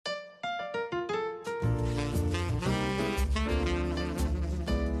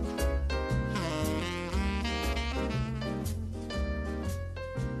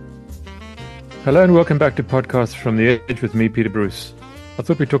Hello and welcome back to Podcasts from the Edge with me, Peter Bruce. I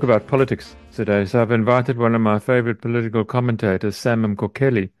thought we'd talk about politics today, so I've invited one of my favorite political commentators, Sam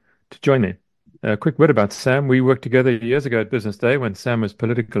Mkokeli, to join me. A quick word about Sam. We worked together years ago at Business Day when Sam was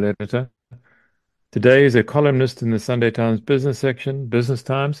political editor. Today he's a columnist in the Sunday Times business section, Business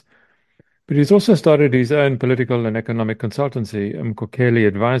Times, but he's also started his own political and economic consultancy, Mkokeli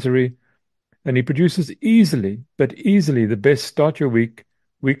Advisory, and he produces easily the best start your week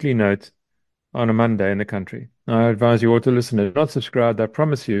weekly notes on a Monday in the country. I advise you all to listen. If not subscribed, I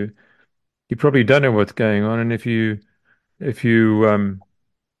promise you, you probably don't know what's going on. And if you subscribe,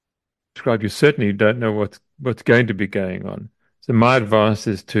 you certainly don't know what's going to be going on. So my advice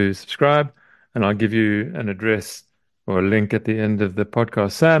is to subscribe, and I'll give you an address or a link at the end of the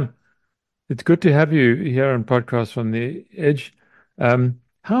podcast. Sam, it's good to have you here on Podcast from the Edge.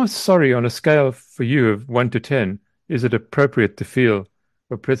 How sorry on a scale for you of 1 to 10 is it appropriate to feel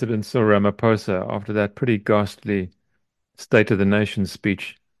for President Cyril Ramaphosa after that pretty ghastly State of the Nation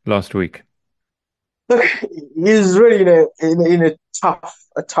speech last week? Look, he's really in a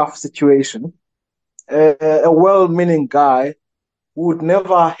tough situation. A well-meaning guy who would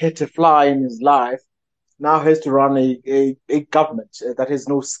never hit a fly in his life now has to run a government that has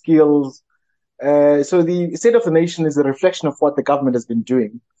no skills. So the State of the Nation is a reflection of what the government has been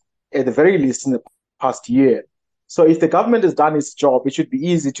doing, at the very least in the past year. So if the government has done its job, it should be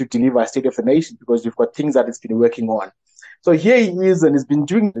easy to deliver a State of the Nation because you've got things that it's been working on. So here he is, and he's been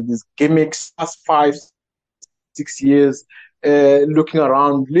doing these gimmicks past 5, 6 years, looking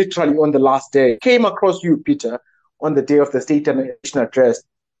around literally on the last day. Came across you, Peter, on the day of the State and Nation address.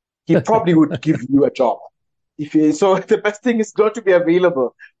 He probably would give you a job. So the best thing is not to be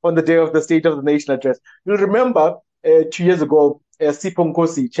available on the day of the State of the Nation address. You'll remember 2 years ago, Sipho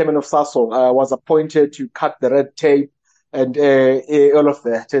Nkosi, chairman of Sasol, was appointed to cut the red tape and all of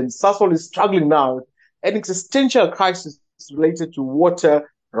that. And Sasol is struggling now, an existential crisis related to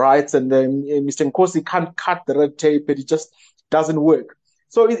water rights, and Mr. Nkosi can't cut the red tape, and it just doesn't work.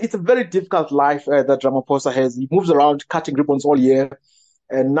 So it's a very difficult life that Ramaphosa has. He moves around cutting ribbons all year,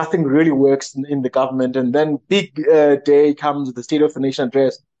 and nothing really works in the government. And then big day comes, the State of the Nation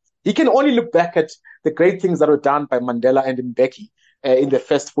address. He can only look back at the great things that were done by Mandela and Mbeki in the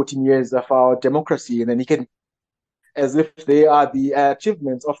first 14 years of our democracy, and then he can, as if they are the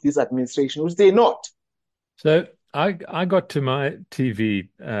achievements of this administration, which they're not. So I got to my TV,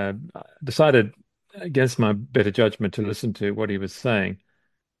 decided against my better judgment to listen to what he was saying.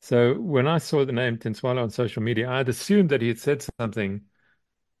 So when I saw the name Tinswala on social media, I had assumed that he had said something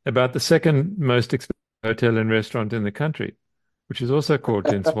about the second most expensive hotel and restaurant in the country, which is also called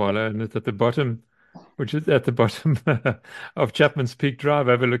Tinswala, and it's at the bottom, which is at the bottom of Chapman's Peak Drive,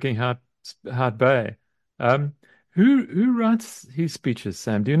 overlooking Hart Bay. Um, who writes his speeches,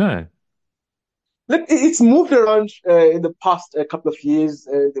 Sam? Do you know? Look, it's moved around in the past couple of years.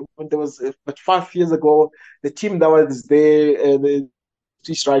 When there was, but 5 years ago, the team that was there, the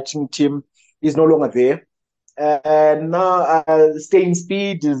speech writing team, is no longer there. Now, Staying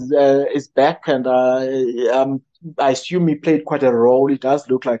Speed is back, and I assume he played quite a role. It does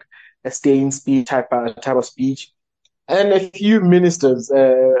look like a Staying Speed type of speech. And a few ministers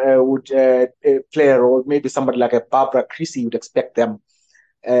would play a role. Maybe somebody like a Barbara Creasy would expect them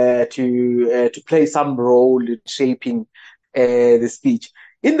to play some role in shaping the speech.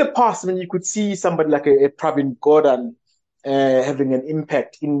 In the past, when you could see somebody like a Pravin Gordhan having an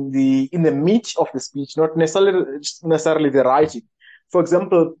impact in the meat of the speech, not necessarily the writing. For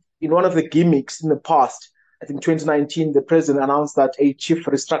example, in one of the gimmicks in the past, I think 2019, the president announced that a chief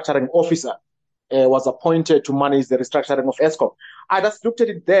restructuring officer was appointed to manage the restructuring of Eskom. I just looked at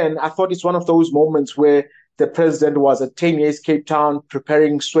it then. I thought it's one of those moments where the president was at 10 years Cape Town,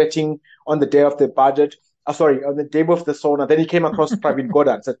 sweating on the day of the budget. On the day of the sauna. Then he came across Pravin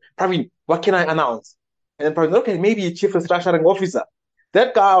Gordhan and said, Pravin, what can I announce? And then Pravin said, okay, maybe a chief restructuring officer.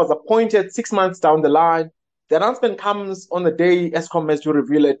 That guy was appointed 6 months down the line. The announcement comes on the day Eskom has to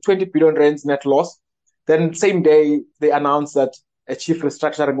reveal a 20 billion rands net loss. Then same day, they announced that a chief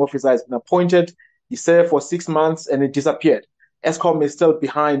restructuring officer has been appointed. He served for 6 months and it disappeared. Eskom is still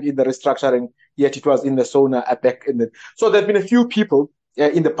behind in the restructuring, yet it was in the sauna back in the. So there have been a few people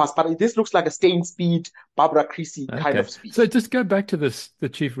in the past, but this looks like a Staying Speed, Barbara Creasy kind Okay. of speech. So just go back to the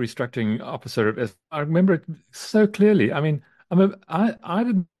chief restructuring officer of I remember it so clearly. I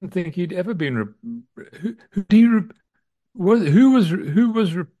didn't think he'd ever been who do you was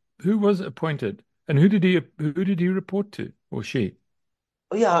who was appointed, and who did he report to, or she?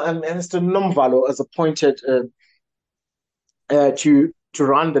 Oh, yeah, and Mr. Nomvalo is appointed to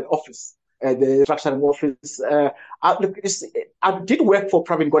run that office. the structuring office. I did work for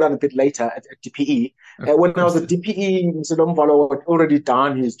Pravin Gordhan a bit later at DPE. Of When I was course. at DPE, Mr. Nomvalo had already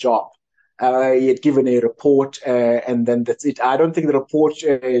done his job. He had given a report, and then that's it. I don't think the report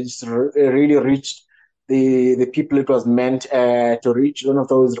really reached the people it was meant to reach. One of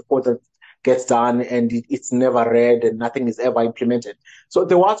those reports that gets done and it's never read and nothing is ever implemented. So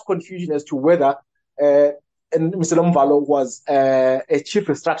there was confusion as to whether and Mr. Nomvalo was a chief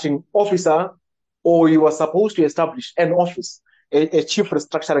restructuring officer, or he was supposed to establish an office, a chief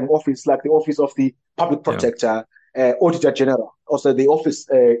restructuring office, like the office of the public protector, auditor general, also the office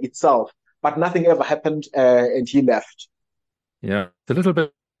itself. But nothing ever happened, and he left. Yeah, it's a little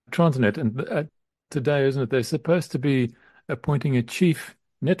bit Transnet, and today, isn't it? They're supposed to be appointing a chief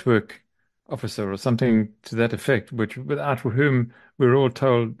network officer or something to that effect, which without whom we're all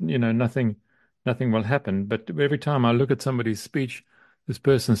told, nothing will happen. But every time I look at somebody's speech, this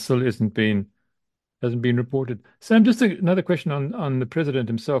person still hasn't been reported. Sam, just another question on the president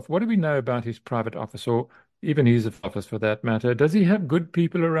himself. What do we know about his private office, or even his office for that matter? Does he have good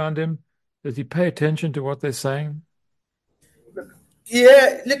people around him? Does he pay attention to what they're saying?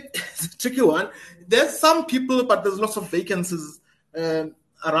 Yeah, look, it's a tricky one. There's some people, but there's lots of vacancies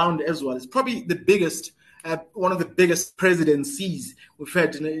around as well. It's probably the biggest, one of the biggest presidencies we've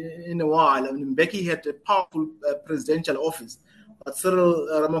had in a while. I mean, Mbeki had a powerful presidential office, but Cyril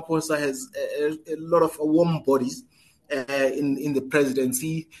Ramaphosa has a lot of warm bodies in the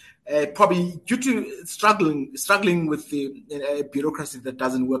presidency. Probably due to struggling with the bureaucracy that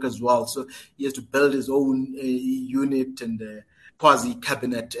doesn't work as well. So he has to build his own unit and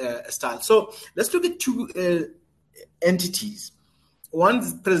quasi-cabinet style. So let's look at two entities.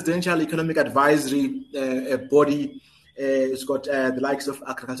 One's Presidential Economic Advisory body. It's got the likes of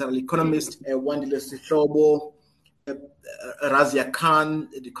agricultural economist Wandile Sihlobo, Razia Khan,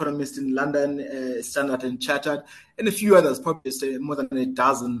 the economist in London, Standard and Chartered, and a few others, probably more than a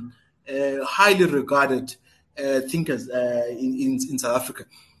dozen highly regarded thinkers in South Africa.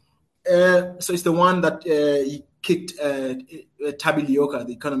 So it's the one that he kicked Tabi Lioka,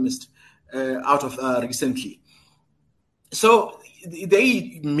 the economist, out of recently. So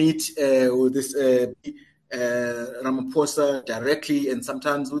they meet with this Ramaphosa directly, and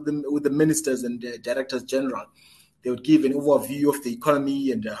sometimes with the ministers and the directors general. They would give an overview of the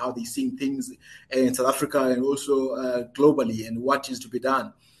economy and how they're seeing things in South Africa and also globally, and what is to be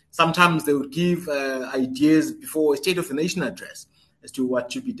done. Sometimes they would give ideas before a State of the Nation address as to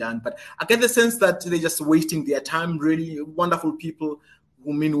what should be done. But I get the sense that they're just wasting their time. Really wonderful people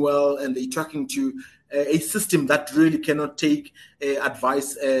who mean well, and they're talking to a system that really cannot take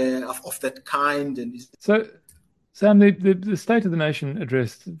advice of that kind. And so, Sam, the State of the Nation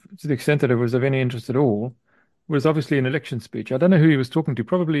address, to the extent that it was of any interest at all, was obviously an election speech. I don't know who he was talking to,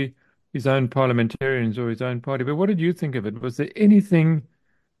 probably his own parliamentarians or his own party. But what did you think of it? Was there anything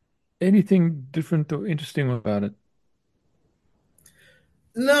different or interesting about it?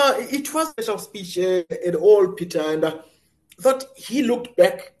 No, it was a special speech at all, Peter, and I thought he looked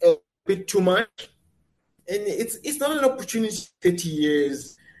back a bit too much. And it's not an opportunity 30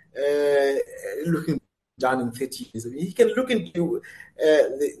 years looking down in 30 years. I mean, he can look into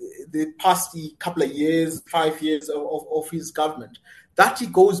the past couple of years, 5 years of his government. That he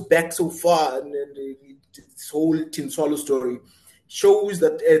goes back so far, and this whole Tin Swallow story shows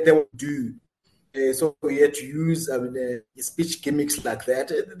that they will do. So we had to use speech gimmicks like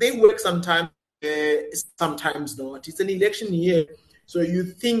that. They work sometimes, sometimes not. It's an election year, so you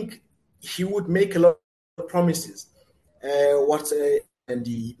think he would make a lot of promises. And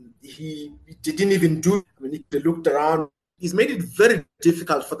he didn't even do it. I mean, he looked around. He's made it very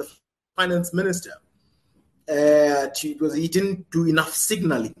difficult for the finance minister because he didn't do enough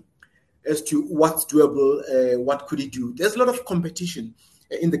signaling as to what's doable, what could he do. There's a lot of competition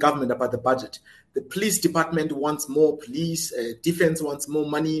in the government about the budget. The police department wants more police, defense wants more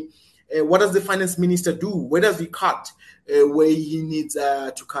money. What does the finance minister do? Where does he cut? Where he needs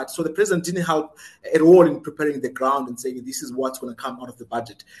to cut. So the president didn't help at all in preparing the ground and saying this is what's going to come out of the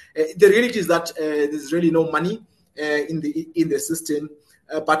budget. The reality is that there's really no money in the system.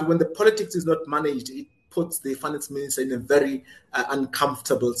 But when the politics is not managed, it puts the finance minister in a very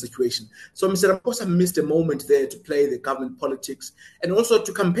uncomfortable situation. So Mr. Ramaphosa missed a moment there to play the government politics and also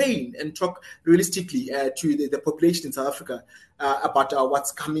to campaign and talk realistically to the population in South Africa about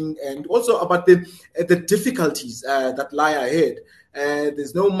what's coming, and also about the difficulties that lie ahead.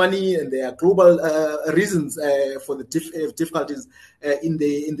 There's no money, and there are global reasons for the difficulties in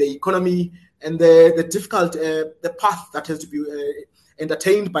the economy, and the difficult the path that has to be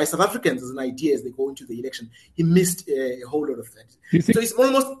entertained by South Africans as an idea as they go into the election. He missed a whole lot of that. So it's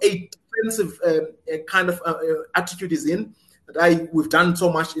almost a defensive kind of attitude is in that we've done so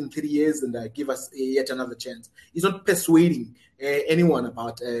much in 3 years and give us yet another chance. He's not persuading anyone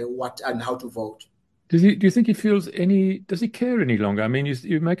about what and how to vote. Do you think he feels does he care any longer? I mean,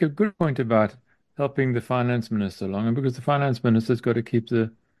 you make a good point about helping the finance minister along, and because the finance minister's got to keep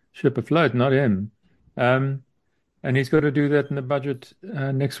the ship afloat, not him. And he's got to do that in the budget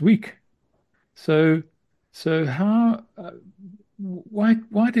next week. So how,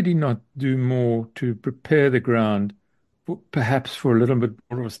 why did he not do more to prepare the ground, perhaps for a little bit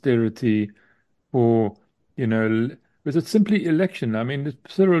more austerity, or, was it simply election? I mean, is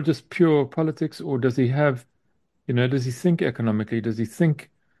Cyril just pure politics, or does he have, does he think economically? Does he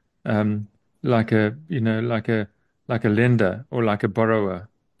think like a lender or like a borrower?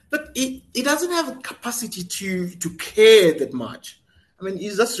 But he doesn't have a capacity to care that much. I mean,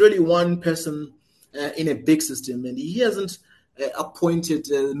 he's just really one person in a big system, and he hasn't appointed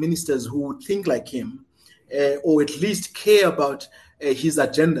ministers who would think like him, or at least care about his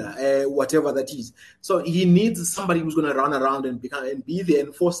agenda, whatever that is. So he needs somebody who's going to run around and be the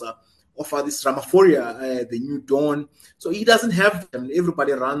enforcer of this Ramaphosa, the new dawn. So he doesn't have them.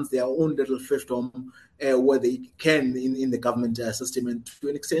 Everybody runs their own little fiefdom where they can in the government system, and to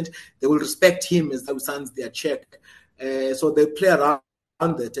an extent, they will respect him as they signs their check. So they play around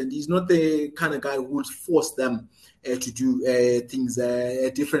that, and he's not the kind of guy who will force them to do things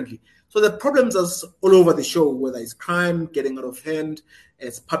differently. So the problems are all over the show, whether it's crime getting out of hand,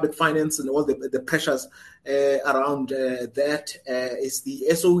 it's public finance and all the pressures around that. It's the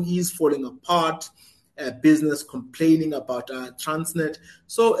SOEs falling apart, business complaining about Transnet.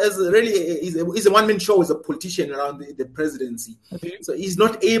 So as really he's a one-man show as a politician around the presidency. Okay. So he's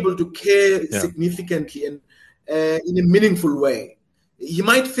not able to care significantly and in a meaningful way. He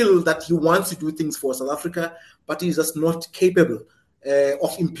might feel that he wants to do things for South Africa, but he's just not capable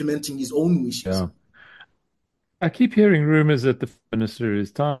of implementing his own wishes. Yeah. I keep hearing rumors that the minister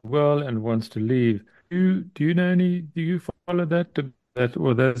is tired well and wants to leave. Do you follow that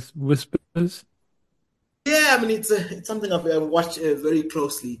or those whispers? Yeah, I mean it's something I've watched very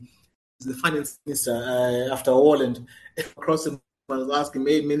closely. The finance minister, after all, and across him, I was asking,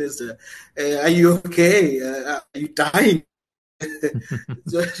 "Hey, minister, are you okay? Are you dying?"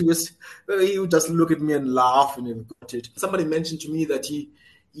 So he would just look at me and laugh and got it. Somebody mentioned to me that he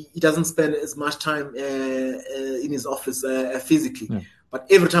doesn't spend as much time in his office physically. Yeah. But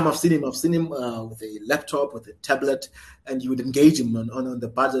every time I've seen him with a laptop, with a tablet, and you would engage him on the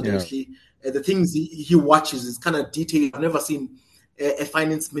budget. Yeah. Actually, the things he watches is kind of detailed. I've never seen a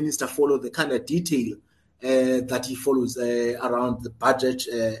finance minister follow the kind of detail that he follows around the budget.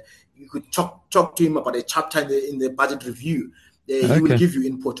 You could talk to him about a chapter in the budget review. He will give you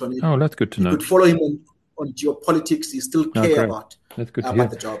input on it. Oh, that's good to know. You could follow him on geopolitics. He still care about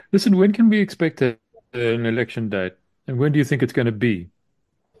the job. Listen, when can we expect an election date? And when do you think it's going to be?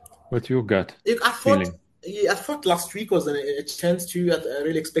 What's your gut feeling? I thought last week was a chance to. I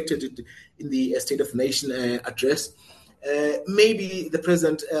really expected it in the State of the Nation address. Maybe the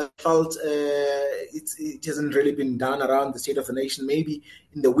president felt it hasn't really been done around the State of the Nation. Maybe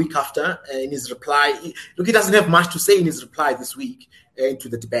in the week after, in his reply. He doesn't have much to say in his reply this week to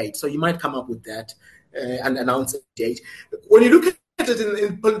the debate. So he might come up with that and announce a date. When you look at it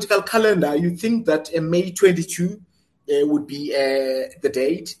in political calendar, you think that May 22 would be the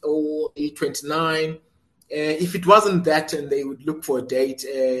date, or May 29. If it wasn't that, and they would look for a date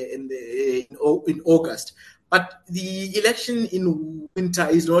in August. But the election in winter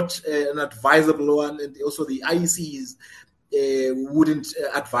is not an advisable one, and also the IECs wouldn't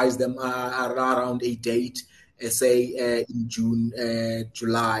advise them around a date, say in June,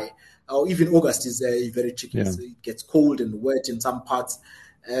 July, or even August is very tricky. Yeah. So it gets cold and wet in some parts,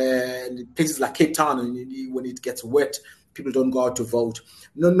 and places like Cape Town, and when it gets wet, people don't go out to vote.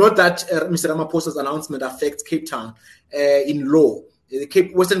 No, not that Mr. Ramaphosa's announcement affects Cape Town in law.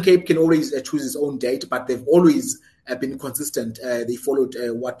 Western Cape can always choose its own date, but they've always been consistent. They followed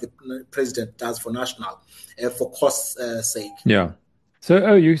what the president does for national, for cost's sake. Yeah.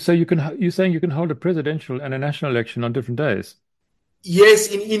 So, you're saying you can hold a presidential and a national election on different days? Yes,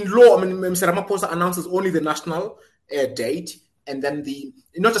 in law. I mean, Mr. Ramaphosa announces only the national date, and then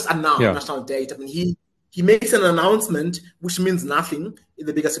not just national date. I mean, he makes an announcement, which means nothing in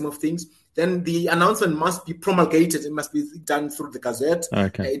the bigger scheme of things. Then the announcement must be promulgated. It must be done through the Gazette.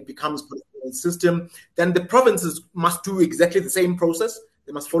 Okay. It becomes a system. Then the provinces must do exactly the same process.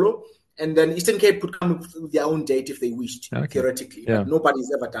 They must follow. And then Eastern Cape could come with their own date if they wished, theoretically. Yeah. But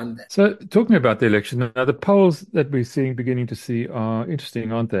nobody's ever done that. So talking about the election, now the polls that we're beginning to see are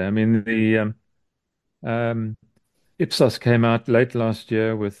interesting, aren't they? I mean, the Ipsos came out late last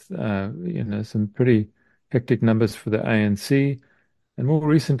year with some pretty hectic numbers for the ANC. And more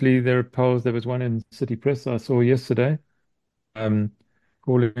recently, there are polls. There was one in City Press I saw yesterday, calling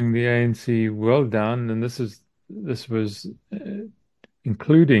the ANC well down, and this was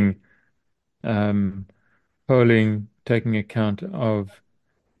including polling taking account of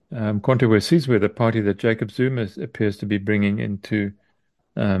Quantum Sizwe, the party that Jacob Zuma appears to be bringing into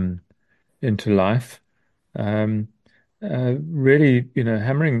life. Really,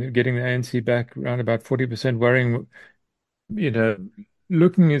 hammering, getting the ANC back around about 40%, worrying,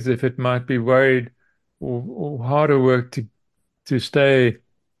 looking as if it might be worried or harder work to stay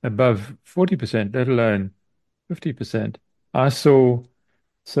above 40%, let alone 50%. I saw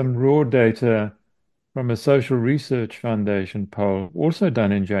some raw data from a social research foundation poll, also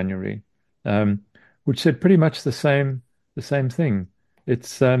done in January, which said pretty much the same thing.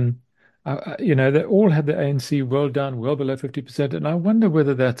 It's they all had the ANC well down, well below 50%, and I wonder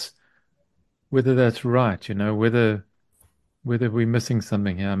whether that's right. Whether we're missing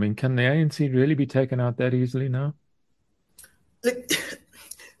something here. I mean, can the ANC really be taken out that easily now?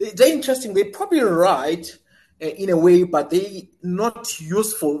 They're interesting. They're probably right in a way, but they're not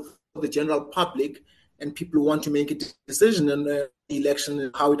useful for the general public and people who want to make a decision on the election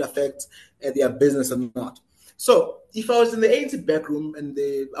and how it affects their business or not. So if I was in the ANC backroom and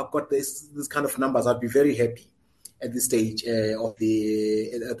I've got this kind of numbers, I'd be very happy at this stage of the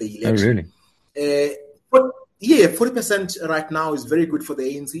election. Oh, really? But yeah, 40% right now is very good for the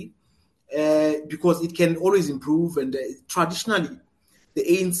ANC because it can always improve. And traditionally, the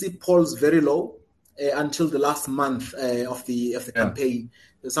ANC polls very low until the last month of the campaign.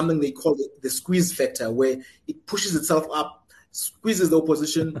 There's something they call the squeeze factor, where it pushes itself up, squeezes the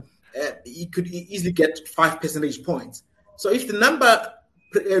opposition. It could easily get 5 percentage points. So if the number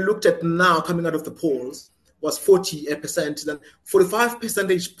looked at now coming out of the polls was 40%, then 45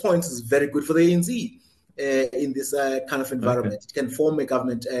 percentage points is very good for the ANC in this kind of environment. Okay. It can form a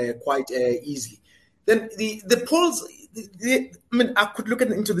government quite easily. Then the polls, I could look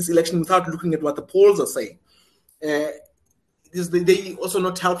into this election without looking at what the polls are saying. They also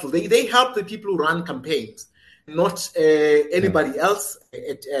not helpful. They help the people who run campaigns, not anybody else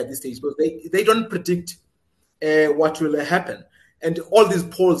at this stage, because they don't predict what will happen. And all these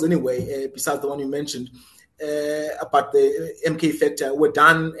polls, anyway, besides the one you mentioned about the MK factor, were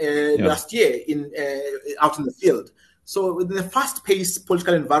done last year out in the field. So in a fast-paced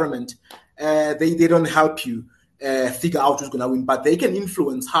political environment, they don't help you figure out who's going to win, but they can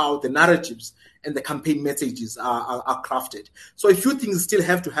influence how the narratives and the campaign messages are crafted. So a few things still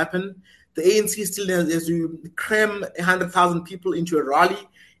have to happen. The ANC still has to cram 100,000 people into a rally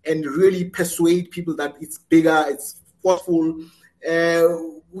and really persuade people that it's bigger, it's forceful.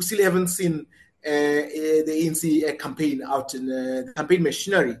 We still haven't seen the ANC campaign out in the campaign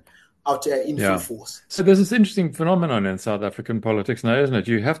machinery out in full force. So there's this interesting phenomenon in South African politics now, isn't it?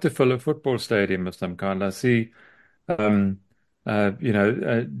 You have to fill a football stadium of some kind. I see, Julius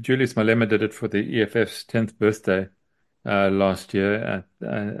Malema did it for the EFF's 10th birthday last year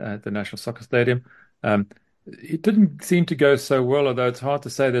at the National Soccer Stadium. It didn't seem to go so well, although it's hard to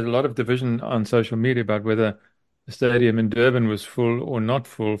say. There's a lot of division on social media about whether the stadium in Durban was full or not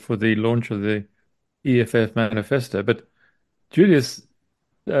full for the launch of the EFF manifesto. But Julius,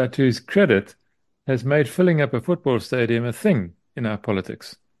 to his credit, has made filling up a football stadium a thing in our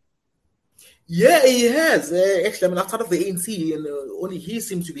politics. Yeah, he has. Actually, outside of the ANC, and only he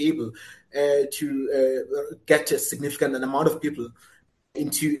seems to be able to get a significant amount of people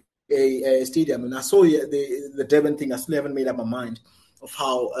into a stadium. And I saw the Durban thing. I still haven't made up my mind of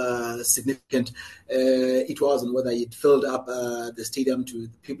how significant it was and whether it filled up the stadium to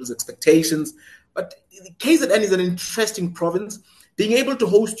people's expectations. But KZN is an interesting province. Being able to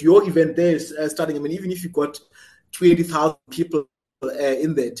host your event there is starting. I mean, even if you got 20,000 people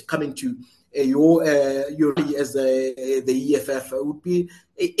in there coming to your as the EFF, would be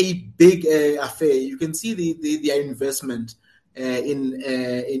a big affair. You can see their investment in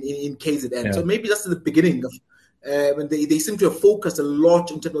KZN. Yeah. So maybe that's the beginning of when they seem to have focused a lot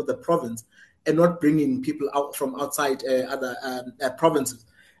in terms of the province and not bringing people out from outside other provinces.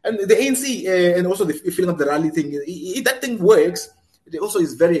 And the ANC and also the filling up the rally thing, that thing works. It also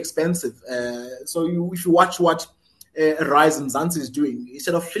is very expensive. So if you watch what Rise and Mzansi is doing,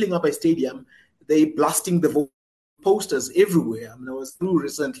 instead of filling up a stadium, they blasting the posters everywhere. I mean, I was through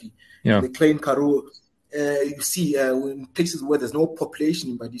recently the Klein Karoo you see in places where there's no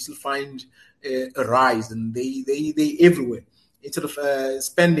population, but you still find a rise, and they everywhere. Instead of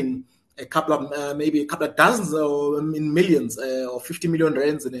spending maybe a couple of dozens or in millions or 50 million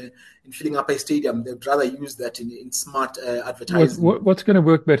rands in filling up a stadium, they'd rather use that in smart advertising. What's going to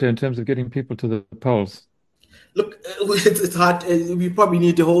work better in terms of getting people to the polls? Look, it's hard. We probably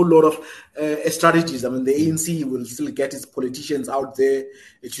need a whole lot of strategies. I mean, the ANC will still get its politicians out there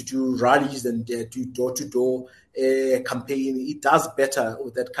to do rallies and do door-to-door campaign. It does better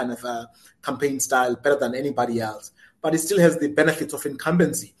with that kind of campaign style, better than anybody else. But it still has the benefits of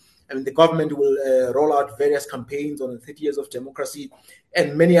incumbency. I mean, the government will roll out various campaigns on the 30 years of democracy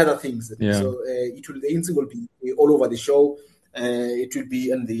and many other things. Yeah. So the ANC will be all over the show. It will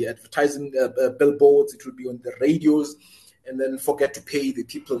be on the advertising billboards. It will be on the radios, and then forget to pay the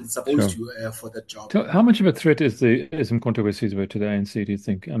people it's supposed to for that job. How much of a threat is Mkhonto weSizwe to the ANC, do you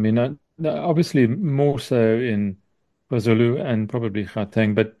think? I mean, obviously more so in KwaZulu and probably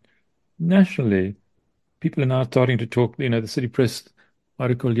Gauteng, but nationally, people are now starting to talk. The City Press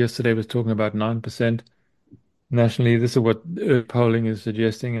article yesterday was talking about 9%. Nationally, this is what polling is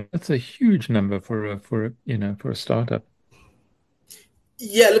suggesting. That's a huge number for a startup.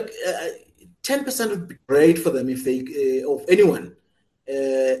 Yeah, look, 10% would be great for them if they, of anyone.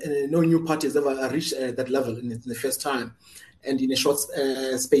 No new party has ever reached that level in the first time, and in a short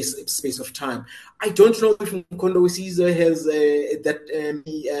space of time. I don't know if Mkhonto weSizwe has that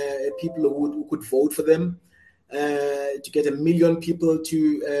many people who could vote for them to get 1 million people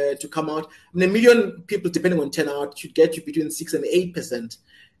to come out. I mean, 1 million people, depending on turnout, should get you between 6 and 8%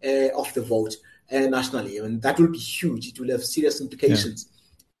 of the vote nationally. I mean, that will be huge. It will have serious implications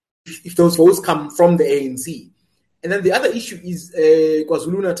if those votes come from the ANC. And then the other issue is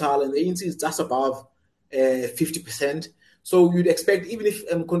KwaZulu-Natal, and the ANC is just above 50%. So you'd expect, even if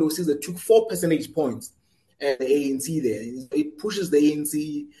Mkhonto weSizwe took 4 percentage points, the ANC there, it pushes the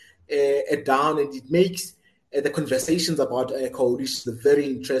ANC down, and it makes the conversations about coalitions very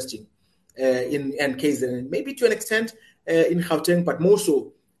interesting in KZN, maybe to an extent in Gauteng, but more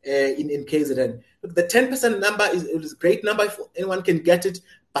so in KZN. Look, the 10% number is a great number if anyone can get it,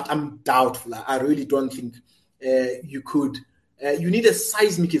 but I'm doubtful. I really don't think you could. You need a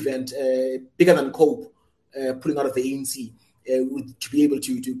seismic event bigger than COPE pulling out of the ANC to be able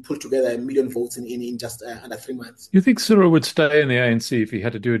to pull together 1 million votes in just under 3 months. You think Cyril would stay in the ANC if he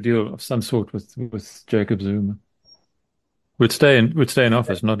had to do a deal of some sort with Jacob Zuma? Would stay in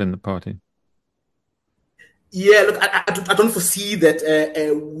office, not in the party. Yeah, look, I don't foresee that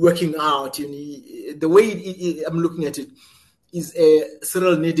working out. The way I'm looking at it is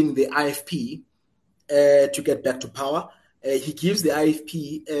Cyril needing the IFP to get back to power. He gives the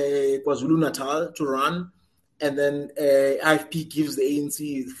IFP KwaZulu-Natal to run, and then IFP gives the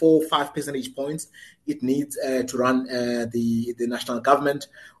ANC 4 or 5 percentage points it needs to run the national government.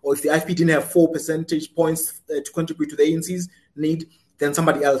 Or if the IFP didn't have 4 percentage points to contribute to the ANC's need, then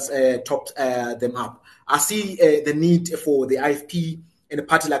somebody else topped them up. I see the need for the IFP in a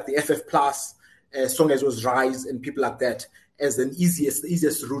party like the FF Plus, strong as was Rise and people like that, as the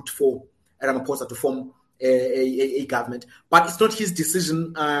easiest route for Ramaphosa to form a government. But it's not his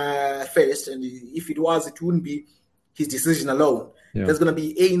decision first, and if it was, it wouldn't be his decision alone. Yeah. There's going to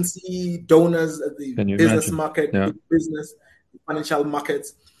be ANC donors, the business market, the business, the financial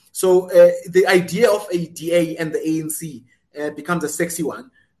markets. So the idea of a DA and the ANC becomes a sexy one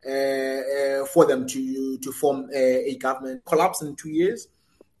for them to form a government. Collapse in 2 years,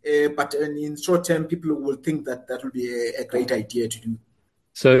 but in short term, people will think that will be a great idea to do.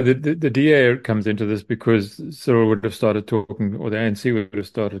 So the DA comes into this because Cyril would have started talking, or the ANC would have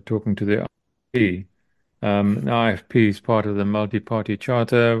started talking to the IFP. The IFP is part of the multi-party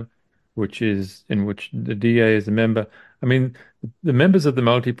charter, in which the DA is a member. I mean, the members of the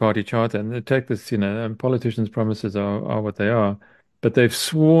multi-party charter, and they take this, politicians' promises are what they are, but they've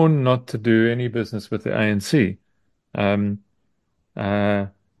sworn not to do any business with the ANC.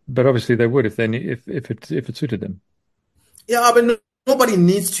 But obviously they would if it suited them. Yeah, but nobody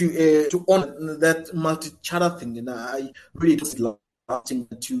needs to honor that multi-charter thing, and I really don't lasting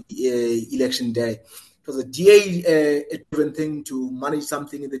to election day. Because the DA thing to manage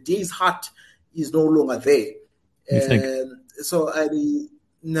something, the DA's heart is no longer there. You think? So I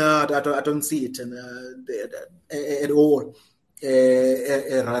don't see it at all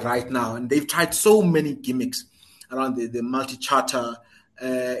right now. And they've tried so many gimmicks around the multi-charter.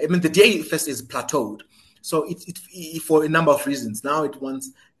 I mean, the DA first is plateaued. So it for a number of reasons. Now it wants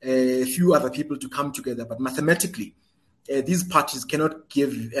a few other people to come together, but mathematically, these parties cannot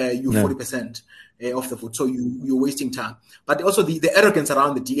give you 40%. of the vote. So you're wasting time. But also the arrogance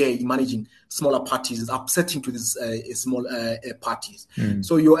around the DA in managing smaller parties is upsetting to these small parties.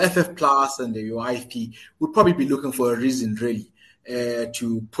 So your FF Plus and your IFP would probably be looking for a reason, really,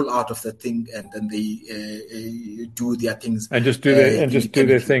 to pull out of the thing, and then they do their things and just do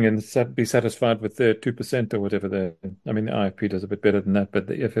their thing and be satisfied with their 2% or whatever. The IFP does a bit better than that, but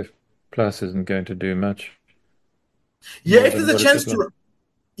the FF Plus isn't going to do much. Yeah, if there's a chance to,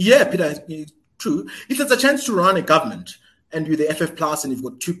 yeah, Peter, true. If there's a chance to run a government and with the FF Plus and you've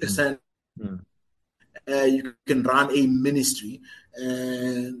got 2%, you can run a ministry,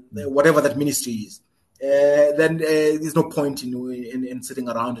 whatever that ministry is. Then there's no point in sitting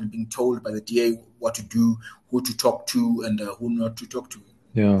around and being told by the DA what to do, who to talk to, and who not to talk to.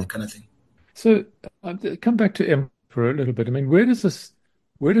 Yeah, that kind of thing. So come back to M for a little bit. I mean, where does this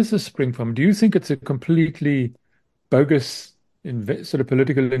spring from? Do you think it's a completely bogus sort of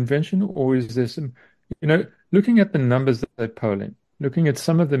political invention, or is there some, looking at the numbers that they're polling, looking at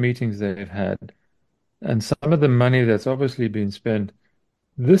some of the meetings they've had, and some of the money that's obviously been spent,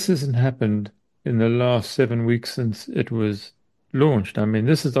 this hasn't happened in the last 7 weeks since it was launched. I mean,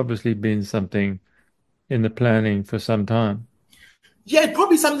 this has obviously been something in the planning for some time. Yeah,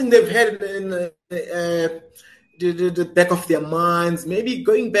 probably something they've had in the back of their minds, maybe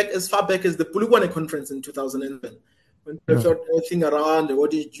going back as far back as the Polokwane conference in 2011, when they thought everything around, what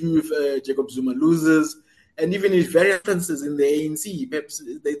do you do if Jacob Zuma loses? And even in various conferences in the ANC, perhaps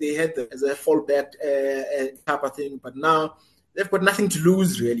they had them as a fallback type of thing. But now they've got nothing to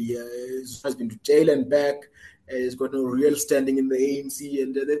lose, really. Zuma has been to jail and back. He's got no real standing in the ANC,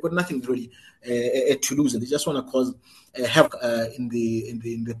 and they've got nothing really to lose. And they just want to cause havoc in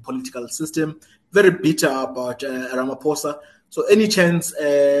the political system. Very bitter about Ramaphosa. So any chance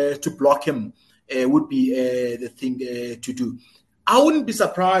to block him would be the thing to do. I wouldn't be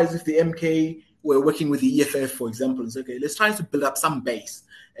surprised if the MK were working with the EFF, for example, and say, okay, let's try to build up some base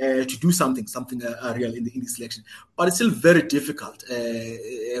to do something real in this election. But it's still very difficult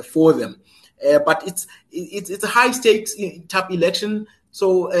for them. But it's a high stakes type election.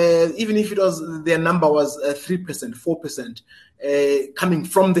 So even if their number was 3%, 4% coming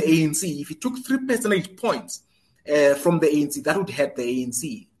from the ANC, if it took 3 percentage points from the ANC, that would hurt the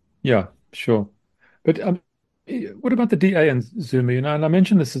ANC. Yeah, sure. But what about the DA and Zuma? And I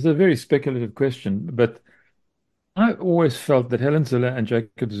mentioned this as a very speculative question, but I always felt that Helen Zille and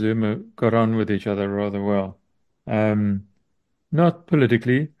Jacob Zuma got on with each other rather well. Not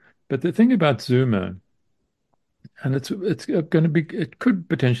politically, but the thing about Zuma, and it could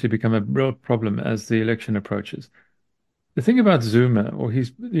potentially become a real problem as the election approaches. The thing about Zuma, or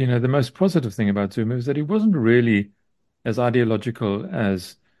the most positive thing about Zuma, is that he wasn't really as ideological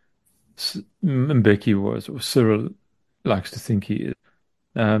as Mbeki was, or Cyril likes to think he is.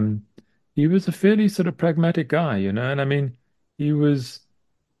 He was a fairly sort of pragmatic guy, and I mean, he was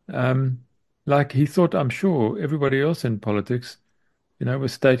like he thought, I'm sure everybody else in politics,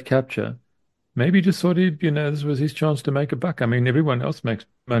 with state capture, maybe just thought this was his chance to make a buck. I mean, everyone else makes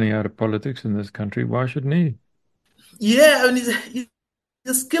money out of politics in this country. Why shouldn't he? Yeah, I mean, he's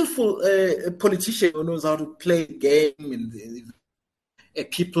a skillful politician who knows how to play the game and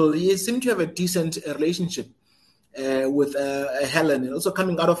people. He seemed to have a decent relationship with Helen, and also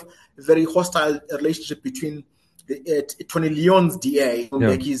coming out of a very hostile relationship between Tony Leon's DA,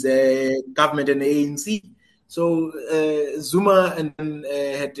 his government and ANC. So Zuma and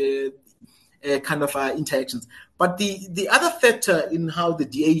had kind of interactions. But the other factor in how the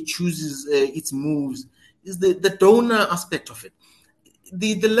DA chooses its moves is the donor aspect of it.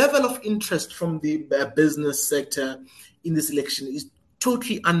 The level of interest from the business sector in this election is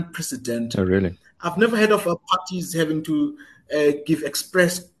totally unprecedented. Oh, really? I've never heard of parties having to give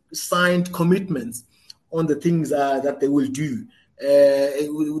express signed commitments on the things that they will do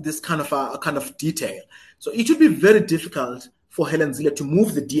with this kind of detail. So it would be very difficult for Helen Zille to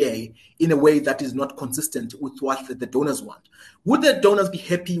move the DA in a way that is not consistent with what the donors want. Would the donors be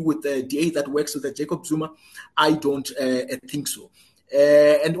happy with the DA that works with Jacob Zuma? I don't think so.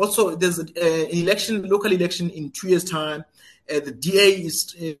 And also, there's an local election in 2 years' time. The DA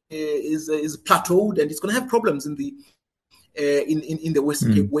is plateaued, and it's going to have problems in the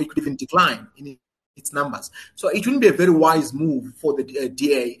Western Cape, where it could even decline in its numbers. So it wouldn't be a very wise move for the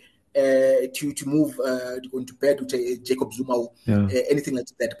DA to move going to bed with Jacob Zuma or anything like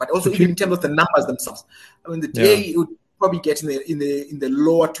that. But also, even in terms of the numbers themselves, I mean, the DA would probably get in the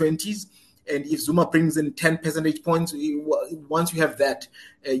lower 20s. And if Zuma brings in 10 percentage points, once you have that,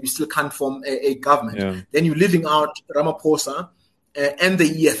 you still can't form a government. Yeah. Then you're leaving out Ramaphosa and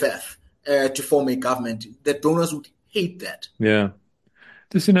the EFF to form a government. The donors would hate that. Yeah.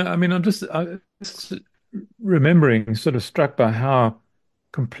 Just, I mean, just remembering, sort of struck by how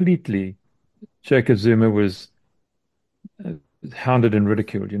completely Jacob Zuma was hounded and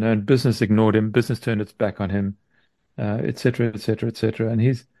ridiculed, and business ignored him, business turned its back on him, et cetera, et cetera, et cetera. And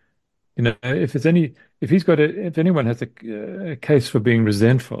he's, if anyone has a case for being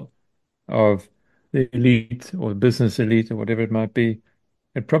resentful of the elite or the business elite or whatever it might be,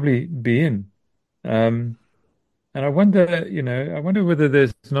 it'd probably be in. And I wonder whether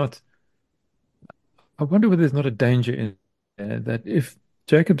there's not a danger in there that if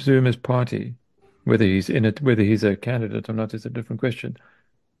Jacob Zuma's party, whether he's in it, whether he's a candidate or not, is a different question.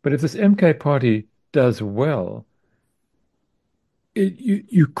 But if this MK party does well,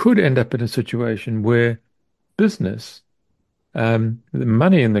 you could end up in a situation where business, the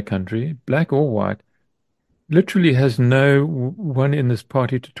money in the country, black or white, literally has no one in this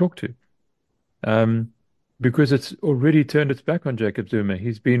party to talk to, because it's already turned its back on Jacob Zuma.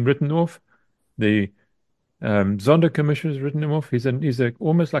 He's been written off. The Zondo Commission has written him off. He's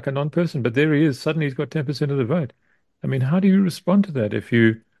almost like a non-person, but there he is. Suddenly he's got 10% of the vote. I mean, how do you respond to that if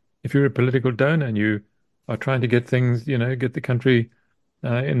you're a political donor and you are trying to get things, get the country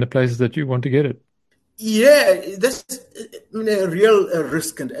in the places that you want to get it? Yeah, that's a real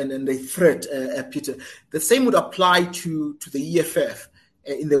risk and a threat, Peter. The same would apply to the EFF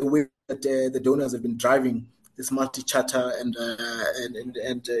in the way that the donors have been driving this multi-charter and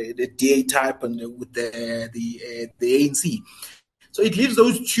the DA type and with the ANC. So it leaves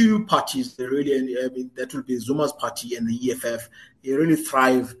those two parties, really, that will be Zuma's party and the EFF, they really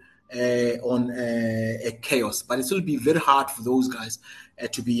thrive on chaos. But it will be very hard for those guys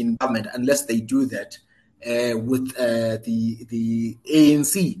to be in government unless they do that with the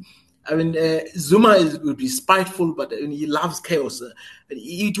ANC. I mean, Zuma would be spiteful, but he loves chaos.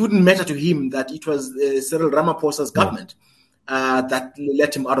 It wouldn't matter to him that it was Cyril Ramaphosa's government that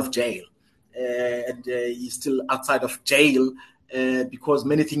let him out of jail. And he's still outside of jail because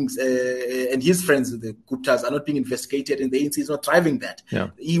many things, and his friends, the Guptas, are not being investigated, and the ANC is not driving that. Yeah.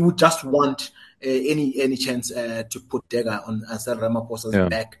 He would just want any chance to put dagger on Cyril Ramaphosa's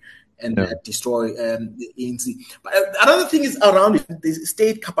back and destroy the ANC. But another thing is around the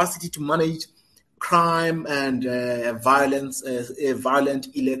state capacity to manage crime and violence, a violent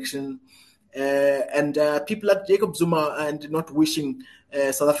election, and people like Jacob Zuma and not wishing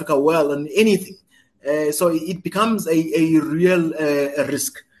South Africa well on anything. So it becomes a real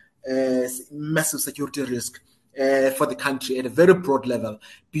risk, massive security risk for the country at a very broad level,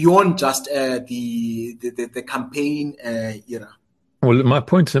 beyond just the campaign era. Well, my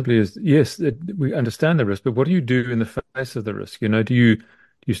point simply is, yes, we understand the risk, but what do you do in the face of the risk? Do you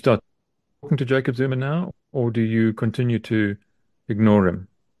start talking to Jacob Zuma now, or do you continue to ignore him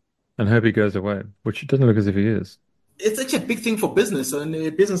and hope he goes away, which it doesn't look as if he is? It's actually a big thing for business,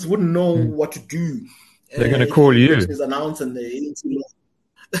 and business wouldn't know what to do. They're going to call you. Is announced and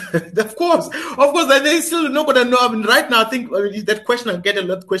of course, they still not going to know. I mean, right now, I think that question I get a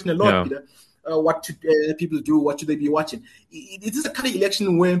lot. Peter. What should people do? What should they be watching? It is a kind of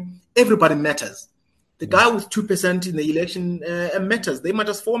election where everybody matters. The guy with 2% in the election matters. They might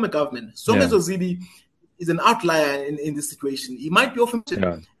just form a government. Songezo Zibi is an outlier in this situation. He might be off him,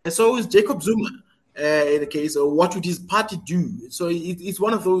 and so is Jacob Zuma. In the case, or what would his party do? So it's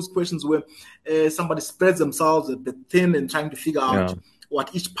one of those questions where somebody spreads themselves a bit thin and trying to figure out what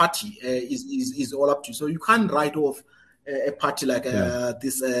each party is all up to. So you can't write off a party like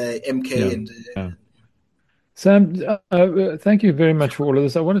this MK and. Sam, thank you very much for all of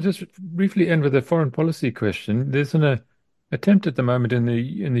this. I want to just briefly end with a foreign policy question. There's an attempt at the moment in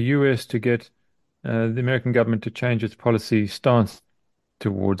the US to get the American government to change its policy stance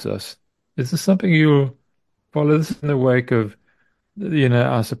towards us. Is this something you'll follow this in the wake of,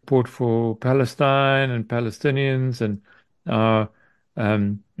 our support for Palestine and Palestinians and our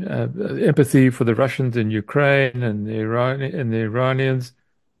empathy for the Russians in Ukraine and the Iranians?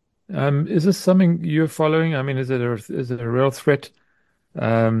 Is this something you're following? I mean, is it a real threat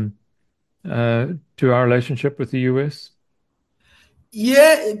to our relationship with the US?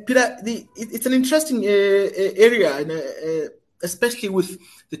 Yeah, Peter, it's an interesting area, and especially with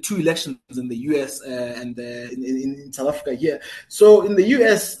the two elections in the US and in South Africa here. So in the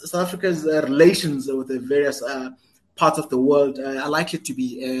US, South Africa's relations with the various parts of the world are likely to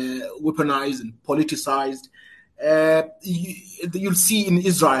be weaponized and politicized. You'll see in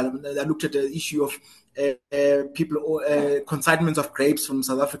Israel, I looked at the issue of consignments of grapes from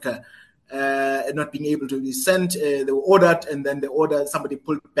South Africa not being able to be sent. They were ordered, and then somebody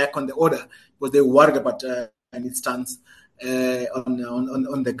pulled back on the order because they were worried about its stance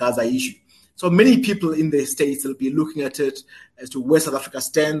on the Gaza issue. So many people in the States will be looking at it as to where South Africa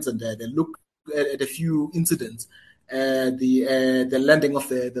stands, and they look at a few incidents. The landing of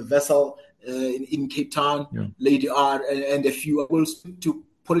the vessel in Cape Town, Lady R, and a few. Will to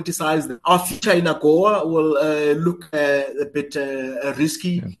politicize them. Our future in AGOA will look a bit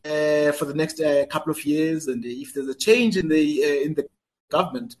risky for the next couple of years, and if there's a change in the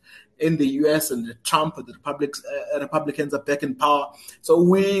government in the US and Trump and the Republicans are back in power, so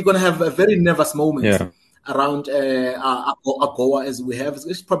we're going to have a very nervous moment around AGOA as we have.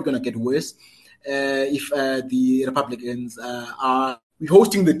 It's probably going to get worse if the Republicans are. We're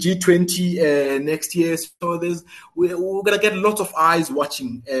hosting the G20 next year, so we're going to get lots of eyes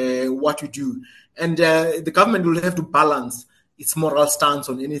watching what we do. And the government will have to balance its moral stance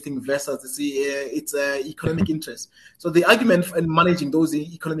on anything versus its economic interest. So the argument in managing those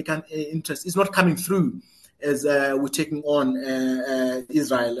economic interests is not coming through as we're taking on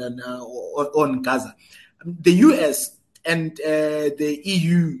Israel and on Gaza. The US and the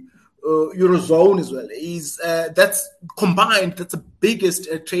EU, Eurozone as well, is that's combined. That's the biggest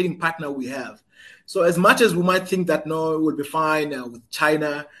trading partner we have. So as much as we might think that no, we'll be fine with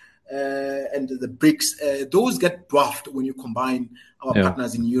China and the BRICS, those get dwarfed when you combine our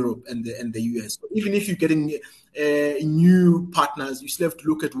partners in Europe and the US. So even if you're getting new partners, you still have to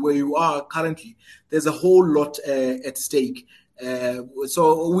look at where you are currently. There's a whole lot at stake.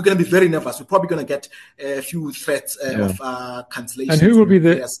 So we're going to be very nervous. We're probably going to get a few threats of cancellation. And who will be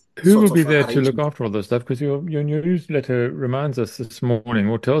there to look after all this stuff? Because your newsletter reminds us this morning,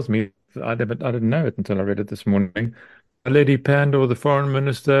 or tells me, I didn't know it until I read it this morning. Lady Pandor, the foreign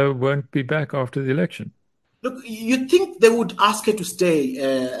minister, won't be back after the election. Look, you'd think they would ask her to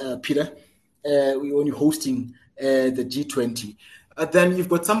stay, Peter, when you're hosting the G20. Then you've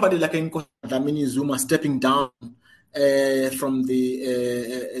got somebody like Inkhatha Zuma stepping down from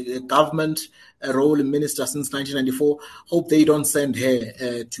the government role in minister since 1994. Hope they don't send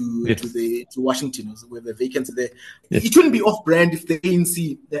her to Washington with a vacancy there. Yes. It wouldn't be off-brand if the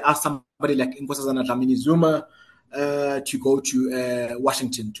ANC they ask somebody like Inkhatha Dlamini Zuma to go to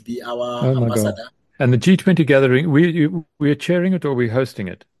Washington to be our ambassador. God. And the G20 gathering, we're chairing it or we're hosting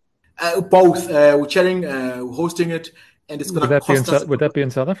it? Both. We're chairing, hosting it, and it's going to cost us. Would that be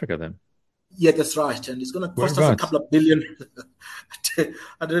in South Africa then? Yeah, that's right. And it's going to cost us a couple of billion.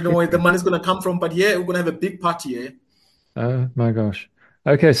 I don't know where the money's going to come from, but we're going to have a big party here. Oh, my gosh.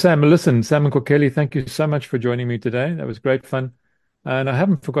 Okay, Sam, listen, Sam Mkokeli, thank you so much for joining me today. That was great fun. And I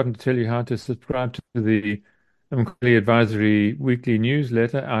haven't forgotten to tell you how to subscribe to the Mkokeli Advisory weekly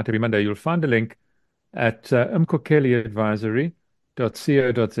newsletter out every Monday. You'll find a link at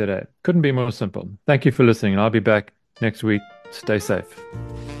mkokeliadvisory.co.za. Couldn't be more simple. Thank you for listening. I'll be back next week. Stay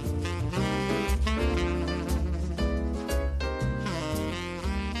safe.